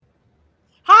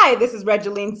Hi, this is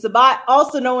Regeline Sabat,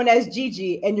 also known as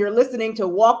Gigi, and you're listening to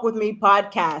Walk With Me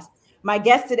podcast. My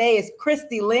guest today is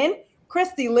Christy Lynn.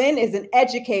 Christy Lynn is an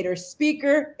educator,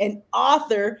 speaker, and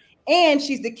author, and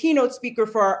she's the keynote speaker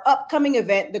for our upcoming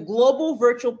event, the Global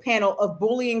Virtual Panel of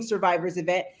Bullying Survivors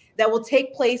event that will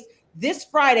take place this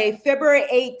Friday, February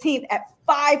 18th at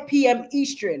 5 p.m.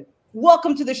 Eastern.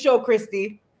 Welcome to the show,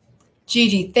 Christy.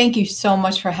 Gigi, thank you so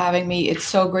much for having me. It's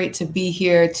so great to be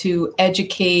here to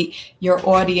educate your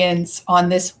audience on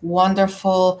this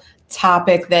wonderful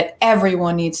topic that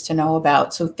everyone needs to know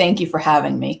about. So thank you for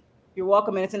having me. You're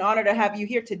welcome, and it's an honor to have you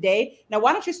here today. Now,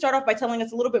 why don't you start off by telling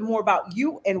us a little bit more about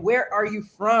you and where are you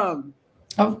from?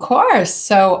 Of course.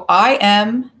 So I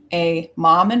am a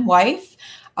mom and wife.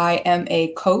 I am a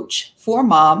coach for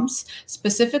moms,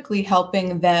 specifically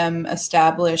helping them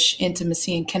establish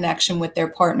intimacy and connection with their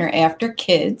partner after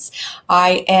kids.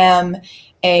 I am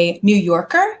a New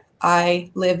Yorker.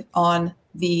 I live on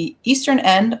the eastern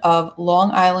end of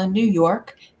Long Island, New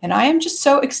York, and I am just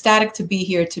so ecstatic to be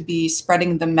here to be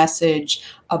spreading the message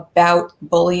about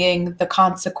bullying, the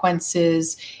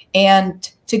consequences, and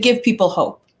to give people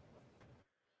hope.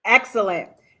 Excellent.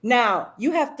 Now,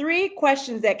 you have 3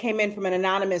 questions that came in from an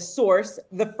anonymous source.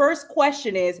 The first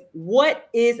question is, what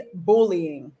is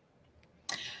bullying?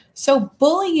 So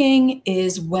bullying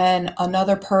is when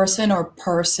another person or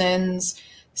persons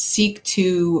seek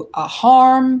to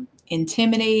harm,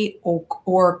 intimidate,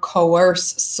 or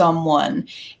coerce someone.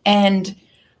 And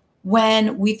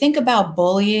when we think about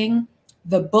bullying,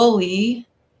 the bully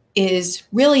is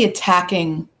really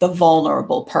attacking the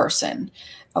vulnerable person.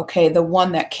 Okay, the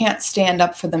one that can't stand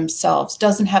up for themselves,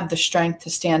 doesn't have the strength to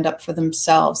stand up for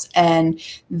themselves. And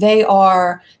they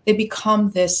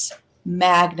become this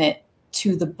magnet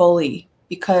to the bully.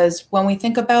 Because when we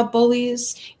think about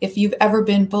bullies, if you've ever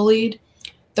been bullied,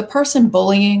 the person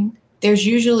bullying, there's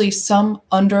usually some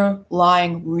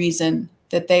underlying reason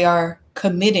that they are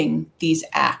committing these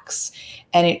acts.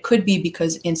 And it could be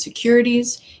because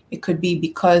insecurities, it could be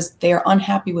because they are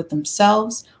unhappy with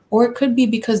themselves, or it could be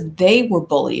because they were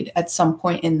bullied at some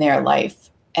point in their life.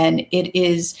 And it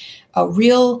is a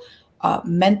real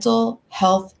mental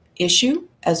health issue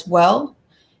as well.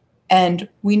 And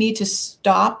we need to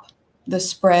stop the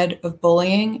spread of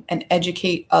bullying and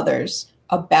educate others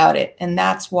about it. And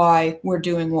that's why we're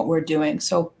doing what we're doing.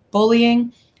 So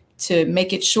bullying, to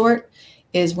make it short,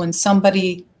 is when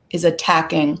somebody is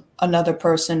attacking another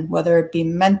person, whether it be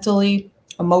mentally,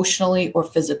 emotionally, or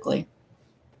physically.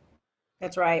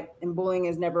 That's right. And bullying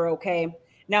is never okay.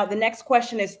 Now, the next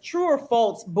question is, true or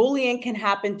false, bullying can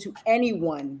happen to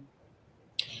anyone?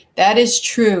 That is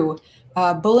true.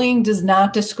 Bullying does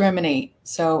not discriminate.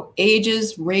 So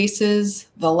ages, races,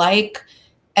 the like,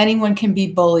 anyone can be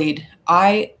bullied.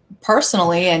 I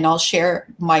personally, and I'll share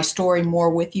my story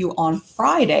more with you on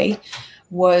Friday,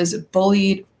 was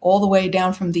bullied all the way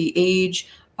down from the age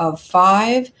of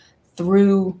 5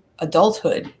 through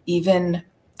adulthood, even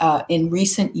in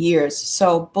recent years.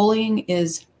 So bullying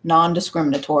is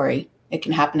non-discriminatory. It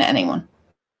can happen to anyone.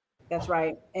 That's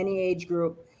right. Any age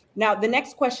group. Now, the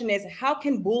next question is, how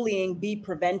can bullying be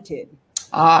prevented?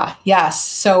 Yes.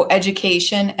 So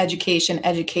education.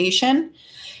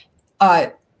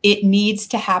 It needs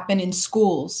to happen in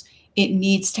schools. It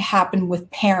needs to happen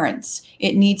with parents.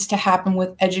 It needs to happen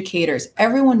with educators.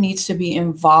 Everyone needs to be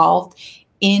involved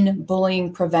in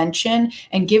bullying prevention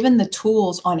and given the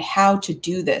tools on how to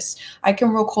do this. I can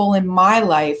recall in my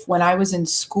life when I was in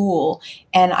school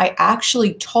and I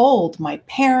actually told my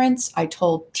parents, I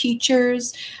told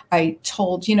teachers, I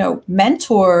told,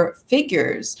 mentor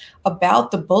figures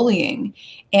about the bullying.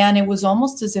 And it was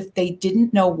almost as if they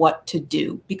didn't know what to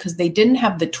do because they didn't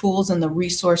have the tools and the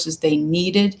resources they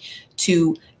needed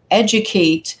to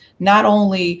educate not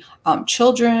only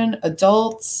children,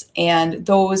 adults, and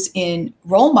those in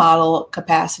role model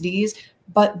capacities,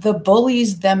 but the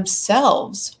bullies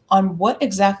themselves on what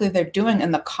exactly they're doing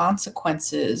and the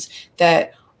consequences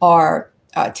that are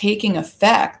taking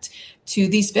effect to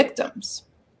these victims.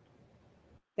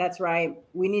 That's right.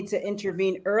 We need to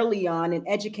intervene early on, and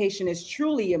education is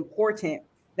truly important.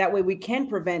 That way we can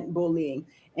prevent bullying.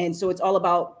 And so it's all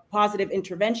about positive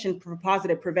intervention for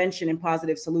positive prevention and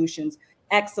positive solutions.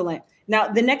 Excellent. Now,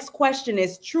 the next question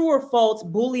is, true or false,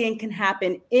 bullying can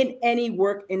happen in any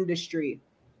work industry?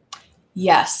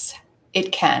 Yes,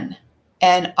 it can.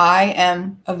 And I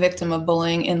am a victim of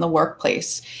bullying in the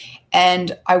workplace.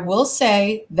 And I will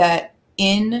say that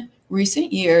in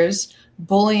recent years,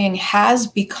 bullying has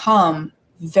become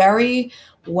very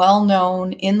well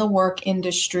known in the work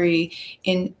industry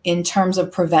in terms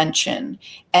of prevention.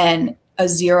 And a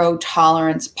zero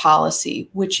tolerance policy,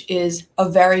 which is a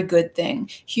very good thing.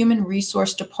 Human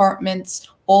resource departments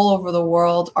all over the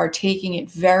world are taking it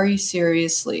very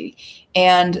seriously.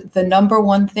 And the number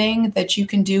one thing that you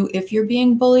can do if you're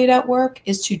being bullied at work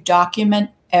is to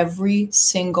document every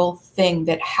single thing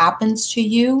that happens to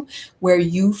you where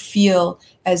you feel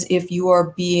as if you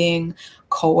are being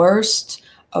coerced,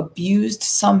 abused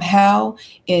somehow,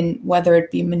 in whether it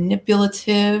be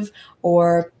manipulative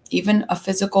or even a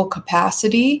physical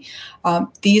capacity.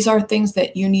 These are things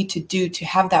that you need to do to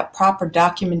have that proper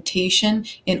documentation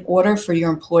in order for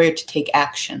your employer to take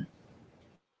action.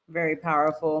 Very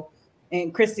powerful.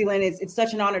 And Christy Lynn, it's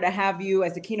such an honor to have you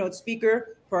as a keynote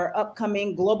speaker for our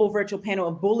upcoming global virtual panel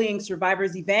of Bullying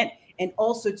Survivors event. And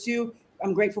also, too,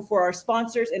 I'm grateful for our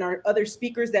sponsors and our other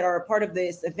speakers that are a part of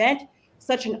this event.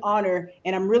 Such an honor.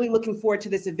 And I'm really looking forward to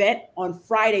this event on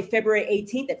Friday, February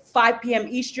 18th at 5 p.m.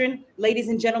 Eastern. Ladies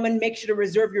and gentlemen, make sure to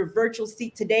reserve your virtual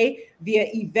seat today via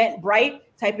Eventbrite.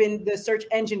 Type in the search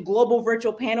engine Global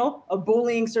Virtual Panel of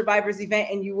Bullying Survivors event,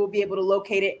 and you will be able to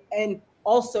locate it. And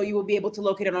also, you will be able to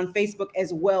locate it on Facebook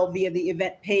as well via the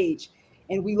event page.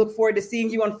 And we look forward to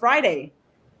seeing you on Friday.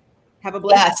 Have a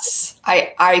blessed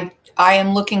day. Yes, I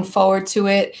am looking forward to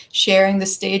it, sharing the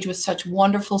stage with such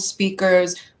wonderful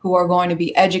speakers who are going to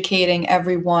be educating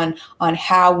everyone on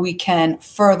how we can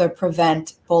further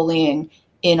prevent bullying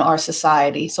in our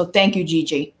society. So thank you,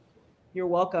 Gigi. You're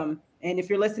welcome. And if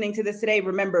you're listening to this today,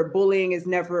 remember, bullying is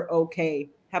never okay.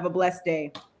 Have a blessed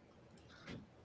day.